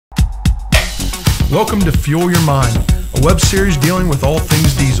Welcome to Fuel Your Mind, a web series dealing with all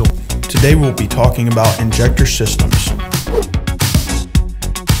things diesel. Today we'll be talking about injector systems.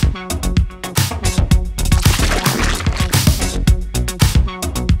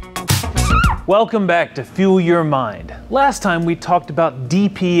 Welcome back to Fuel Your Mind. Last time we talked about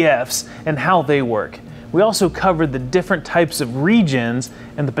DPFs and how they work. We also covered the different types of regens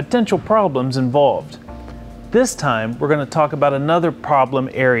and the potential problems involved. This time we're going to talk about another problem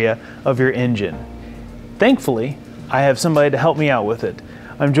area of your engine. Thankfully, I have somebody to help me out with it.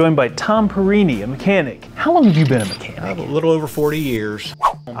 I'm joined by Tom Perini, a mechanic. How long have you been a mechanic? A little over 40 years.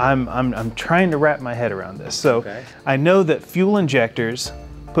 I'm trying to wrap my head around this. So I know that fuel injectors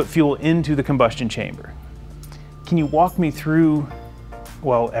put fuel into the combustion chamber. Can you walk me through,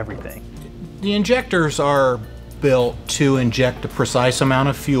 well, everything? The injectors are built to inject a precise amount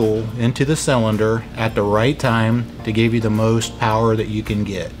of fuel into the cylinder at the right time to give you the most power that you can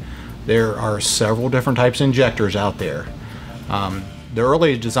get. There are several different types of injectors out there. The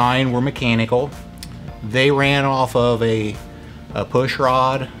early design were mechanical. They ran off of a push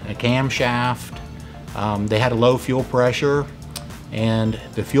rod, a camshaft. They had a low fuel pressure, and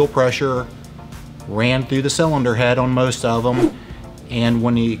the fuel pressure ran through the cylinder head on most of them. And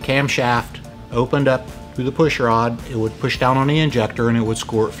when the camshaft opened up through the push rod, it would push down on the injector and it would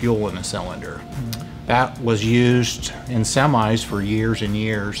squirt fuel in the cylinder. That was used in semis for years and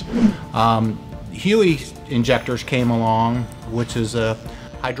years. Huey injectors came along, which is a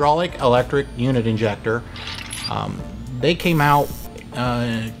hydraulic electric unit injector. They came out,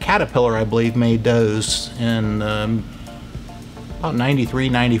 Caterpillar I believe made those in about 93,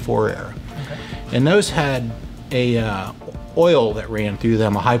 94 era. And those had a oil that ran through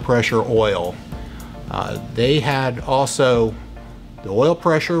them, a high pressure oil. They had also the oil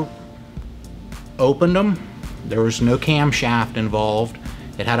pressure opened them. There was no camshaft involved.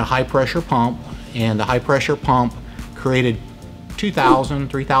 It had a high pressure pump, and the high pressure pump created 2,000,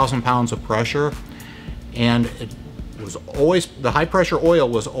 3,000 pounds of pressure, and it was always, the high pressure oil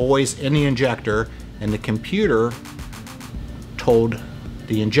was always in the injector, and the computer told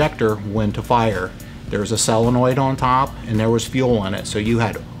the injector when to fire. There was a solenoid on top and there was fuel in it, so you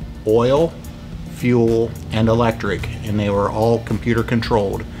had oil, fuel, and electric, and they were all computer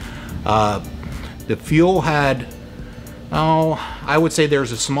controlled. The fuel had, I would say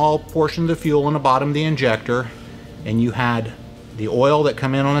there's a small portion of the fuel in the bottom of the injector, and you had the oil that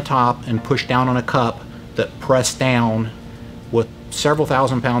come in on the top and push down on a cup that pressed down with several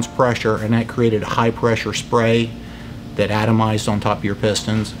thousand pounds pressure, and that created a high pressure spray that atomized on top of your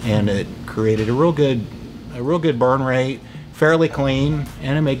pistons, and it created a real good burn rate, fairly clean,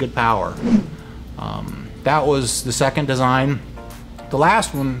 and it made good power. That was the second design. The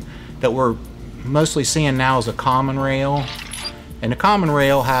last one that we're mostly seeing now is a common rail, and the common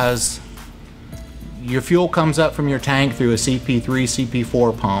rail has, your fuel comes up from your tank through a CP3,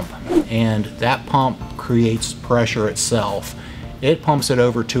 CP4 pump, and that pump creates pressure itself. It pumps it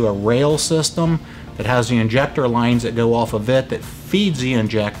over to a rail system that has the injector lines that go off of it that feeds the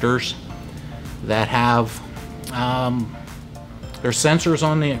injectors that have there's sensors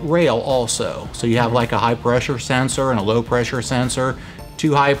on the rail also. So you have like a high pressure sensor and a low pressure sensor.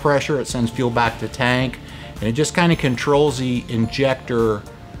 Too high pressure, it sends fuel back to the tank, and it just kind of controls the injector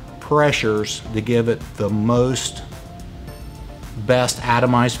pressures to give it the best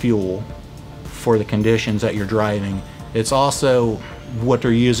atomized fuel for the conditions that you're driving. It's also what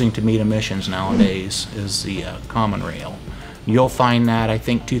they're using to meet emissions nowadays is the common rail. You'll find that, I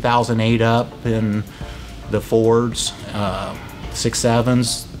think, 2008 up in the Fords,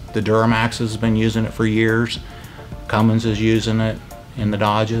 6.7s, the Duramax has been using it for years. Cummins is using it in the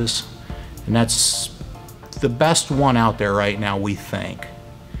Dodges, and that's the best one out there right now, we think.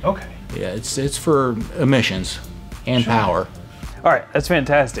 Okay. Yeah, it's for emissions and power. All right, that's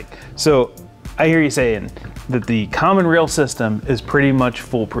fantastic. So I hear you saying that the common rail system is pretty much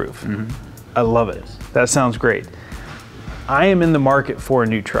foolproof. I love it. That sounds great. I am in the market for a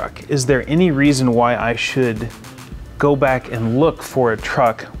new truck. Is there any reason why I should go back and look for a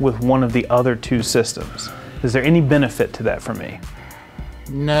truck with one of the other two systems? Is there any benefit to that for me?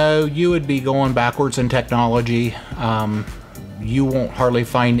 No, you would be going backwards in technology. You won't hardly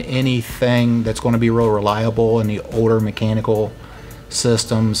find anything that's going to be real reliable in the older mechanical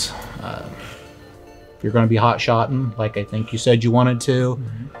systems. You're going to be hot-shotting, like I think you said you wanted to.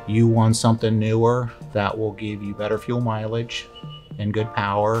 You want something newer that will give you better fuel mileage and good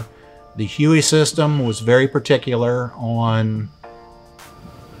power. The Huey system was very particular on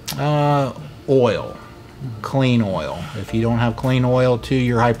oil. Clean oil. If you don't have clean oil to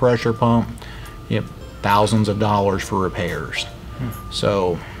your high pressure pump, you have thousands of dollars for repairs.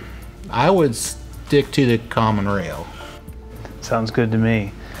 So I would stick to the common rail. Sounds good to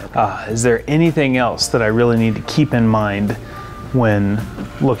me. Is there anything else that I really need to keep in mind when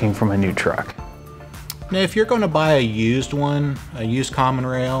looking for my new truck? Now, if you're going to buy a used one, a used common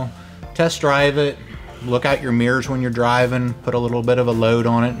rail, test drive it, look out your mirrors when you're driving, put a little bit of a load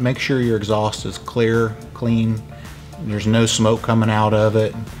on it, make sure your exhaust is clear, clean, there's no smoke coming out of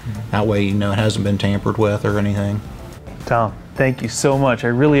it. That way you know it hasn't been tampered with or anything. Tom, thank you so much. I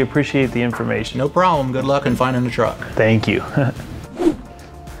really appreciate the information. No problem. Good luck in finding a truck. Thank you.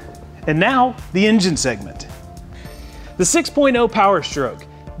 And now, the engine segment. The 6.0 PowerStroke.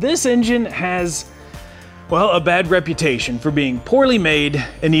 This engine has, well, a bad reputation for being poorly made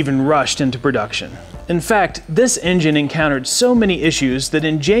and even rushed into production. In fact, this engine encountered so many issues that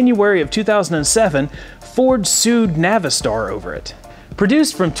in January of 2007, Ford sued Navistar over it.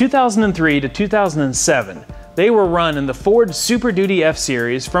 Produced from 2003 to 2007, they were run in the Ford Super Duty F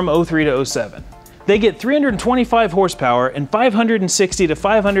Series from 03 to 07. They get 325 horsepower and 560 to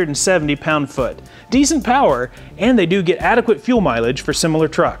 570 pound-foot. Decent power, and they do get adequate fuel mileage for similar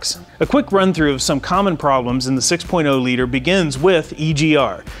trucks. A quick run-through of some common problems in the 6.0 liter begins with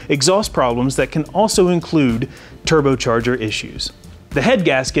EGR, exhaust problems that can also include turbocharger issues. The head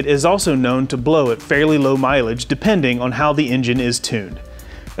gasket is also known to blow at fairly low mileage depending on how the engine is tuned,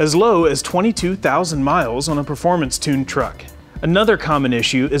 as low as 22,000 miles on a performance-tuned truck. Another common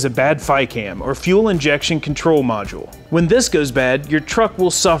issue is a bad FICAM, or fuel injection control module. When this goes bad, your truck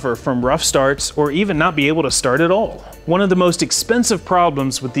will suffer from rough starts or even not be able to start at all. One of the most expensive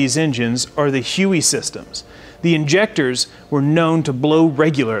problems with these engines are the Huey systems. The injectors were known to blow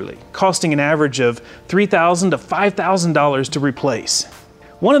regularly, costing an average of $3,000 to $5,000 to replace.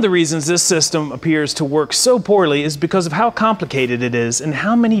 One of the reasons this system appears to work so poorly is because of how complicated it is and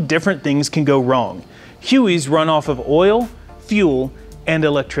how many different things can go wrong. Hueys run off of oil, fuel, and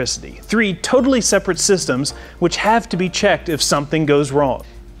electricity. 3 totally separate systems which have to be checked if something goes wrong.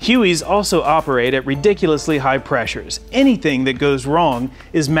 Hueys also operate at ridiculously high pressures. Anything that goes wrong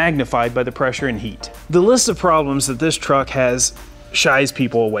is magnified by the pressure and heat. The list of problems that this truck has shies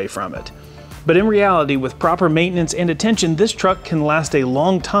people away from it. But in reality, with proper maintenance and attention, this truck can last a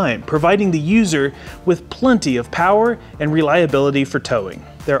long time, providing the user with plenty of power and reliability for towing.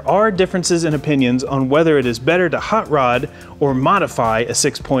 There are differences in opinions on whether it is better to hot rod or modify a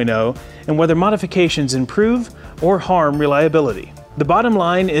 6.0 and whether modifications improve or harm reliability. The bottom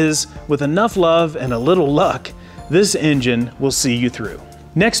line is, with enough love and a little luck, this engine will see you through.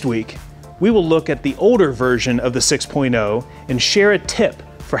 Next week, we will look at the older version of the 6.0 and share a tip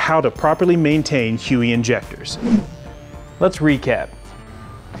for how to properly maintain Huey injectors. Let's recap.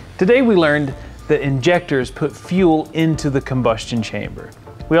 Today we learned that injectors put fuel into the combustion chamber.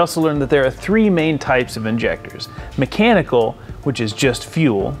 We also learned that there are 3 main types of injectors: mechanical, which is just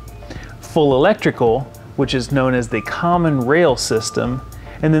fuel; full electrical, which is known as the common rail system;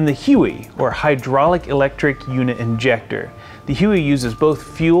 and then the Huey, or hydraulic electric unit injector. The Huey uses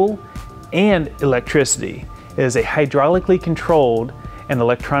both fuel and electricity. It is a hydraulically controlled and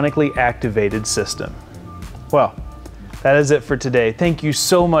electronically activated system. Well, that is it for today. Thank you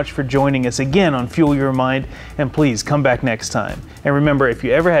so much for joining us again on Fuel Your Mind, and please come back next time. And remember, if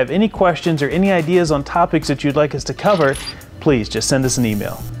you ever have any questions or any ideas on topics that you'd like us to cover, please just send us an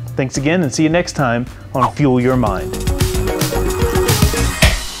email. Thanks again, and see you next time on Fuel Your Mind.